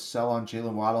have a sell on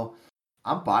Jalen Waddle.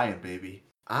 I'm buying, baby.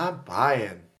 I'm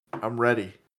buying. I'm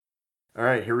ready. All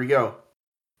right, here we go.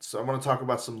 So I'm going to talk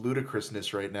about some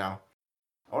ludicrousness right now.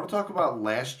 I want to talk about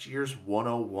last year's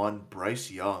 101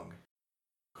 Bryce Young,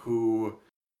 who,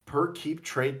 per Keep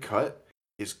Trade Cut,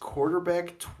 is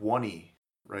quarterback 20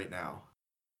 right now.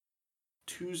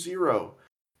 2-0.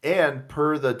 And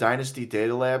per the Dynasty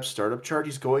Data Lab startup chart,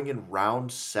 he's going in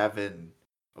round 7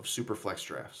 of Superflex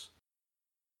drafts.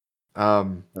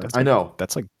 I know.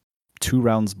 That's like 2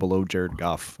 rounds below Jared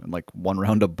Goff and like 1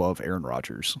 round above Aaron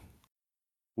Rodgers.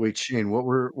 Wait, Shane, what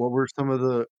were some of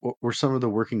the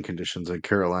working conditions in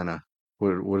Carolina?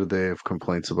 What did they have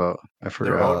complaints about? I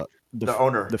forgot. The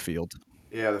owner. The field.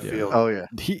 Yeah, the field. Oh yeah.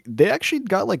 They actually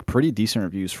got like pretty decent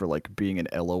reviews for like being an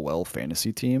LOL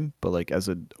fantasy team, but like as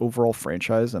an overall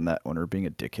franchise and that owner being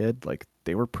a dickhead, like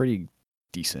they were pretty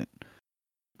decent.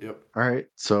 Yep. All right,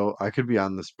 so I could be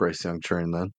on this Bryce Young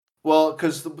train then. Well,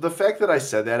 because the fact that I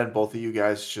said that and both of you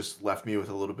guys just left me with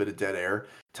a little bit of dead air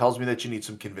tells me that you need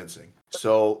some convincing.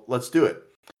 So let's do it.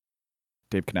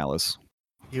 Dave Canales.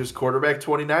 He was quarterback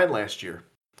 29 last year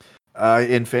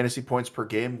in fantasy points per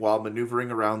game while maneuvering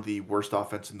around the worst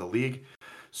offense in the league.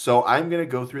 So I'm going to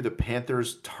go through the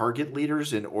Panthers' target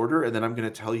leaders in order, and then I'm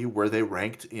going to tell you where they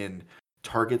ranked in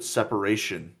target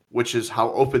separation, which is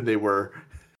how open they were.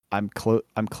 I'm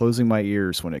closing my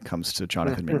ears when it comes to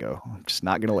Jonathan Mingo. I'm just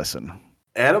not going to listen.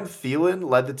 Adam Thielen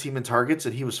led the team in targets,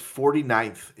 and he was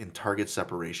 49th in target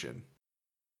separation.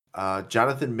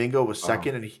 Jonathan Mingo was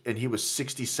second, and he was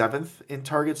 67th in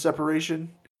target separation.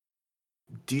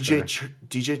 DJ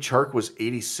Chark was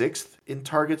 86th in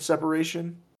target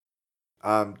separation.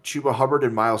 Chuba Hubbard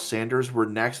and Miles Sanders were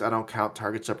next. I don't count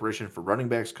target separation for running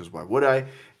backs because why would I?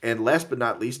 And last but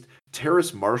not least,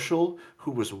 Terrace Marshall,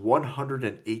 who was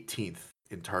 118th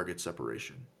in target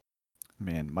separation.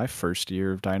 Man, my first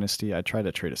year of Dynasty, I tried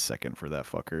to trade a second for that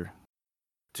fucker.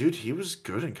 Dude, he was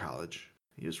good in college.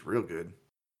 He was real good.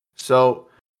 So,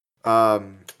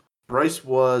 Bryce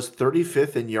was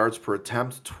 35th in yards per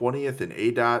attempt, 20th in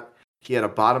ADOT. He had a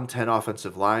bottom 10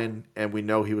 offensive line, and we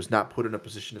know he was not put in a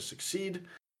position to succeed.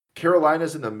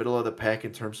 Carolina's in the middle of the pack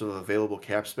in terms of available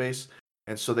cap space,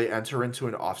 and so they enter into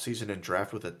an offseason and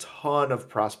draft with a ton of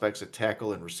prospects at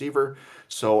tackle and receiver.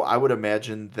 So I would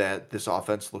imagine that this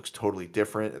offense looks totally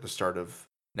different at the start of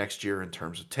next year in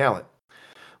terms of talent.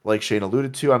 Like Shane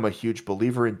alluded to, I'm a huge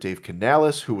believer in Dave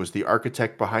Canales, who was the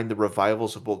architect behind the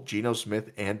revivals of both Geno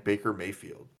Smith and Baker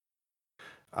Mayfield.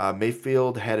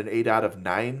 Mayfield had an 8 out of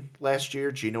 9 last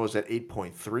year. Geno was at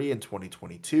 8.3 in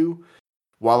 2022.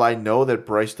 While I know that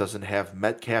Bryce doesn't have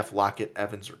Metcalf, Lockett,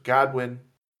 Evans, or Godwin,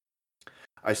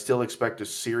 I still expect a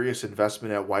serious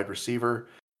investment at wide receiver,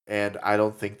 and I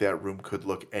don't think that room could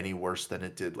look any worse than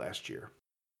it did last year.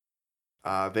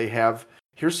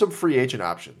 Here's some free agent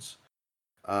options.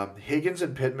 Higgins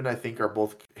and Pittman, I think, are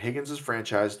both. Higgins is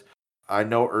franchised. I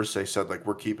know Irsay said, like,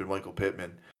 we're keeping Michael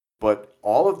Pittman. But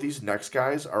all of these next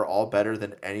guys are all better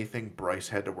than anything Bryce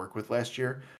had to work with last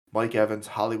year. Mike Evans,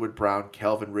 Hollywood Brown,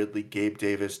 Calvin Ridley, Gabe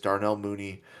Davis, Darnell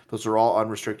Mooney. Those are all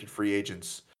unrestricted free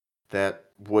agents that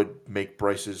would make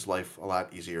Bryce's life a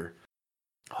lot easier.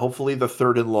 Hopefully the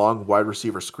third and long wide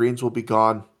receiver screens will be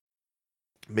gone.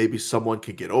 Maybe someone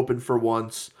can get open for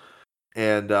once.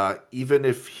 And even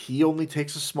if he only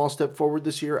takes a small step forward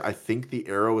this year, I think the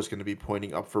arrow is going to be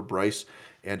pointing up for Bryce,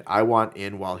 and I want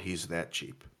in while he's that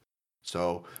cheap.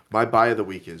 So my buy of the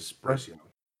week is Bryce Young.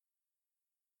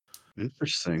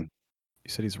 Interesting. You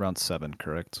said he's round 7,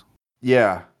 correct?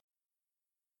 Yeah.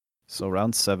 So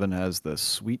round 7 has the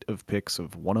suite of picks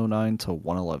of 109 to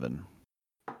 111.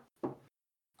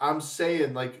 I'm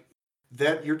saying like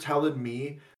that. You're telling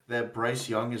me that Bryce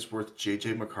Young is worth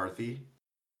JJ McCarthy?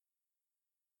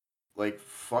 Like,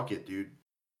 fuck it, dude.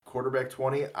 Quarterback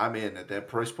 20, I'm in at that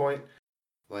price point.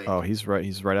 Like, Oh, he's right.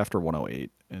 He's right after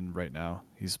 108, and right now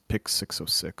he's pick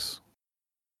 606.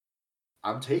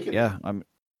 I'm taking Yeah, it. I'm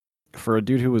for a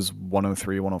dude who was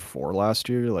 103, 104 last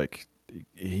year. Like,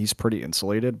 he's pretty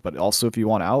insulated. But also, if you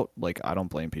want out, like, I don't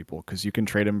blame people because you can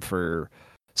trade him for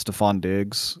Stephon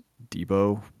Diggs,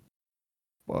 Debo,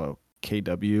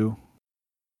 KW.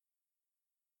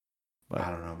 But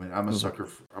I don't know, man. I'm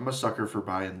a sucker for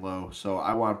buying low, so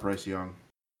I want Bryce Young.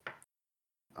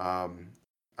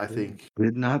 I think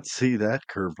Did not see that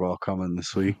curveball coming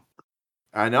this week.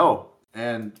 I know.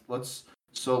 And let's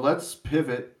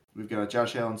pivot. We've got a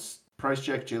Josh Allen price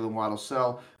check, Jalen Waddle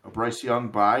sell, a Bryce Young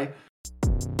buy.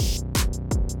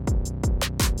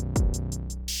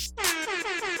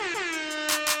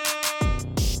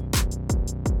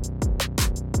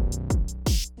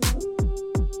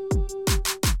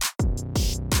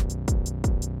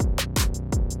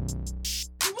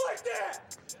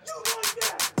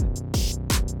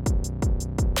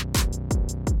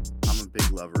 I'm a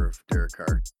big lover of Derek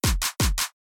Carr.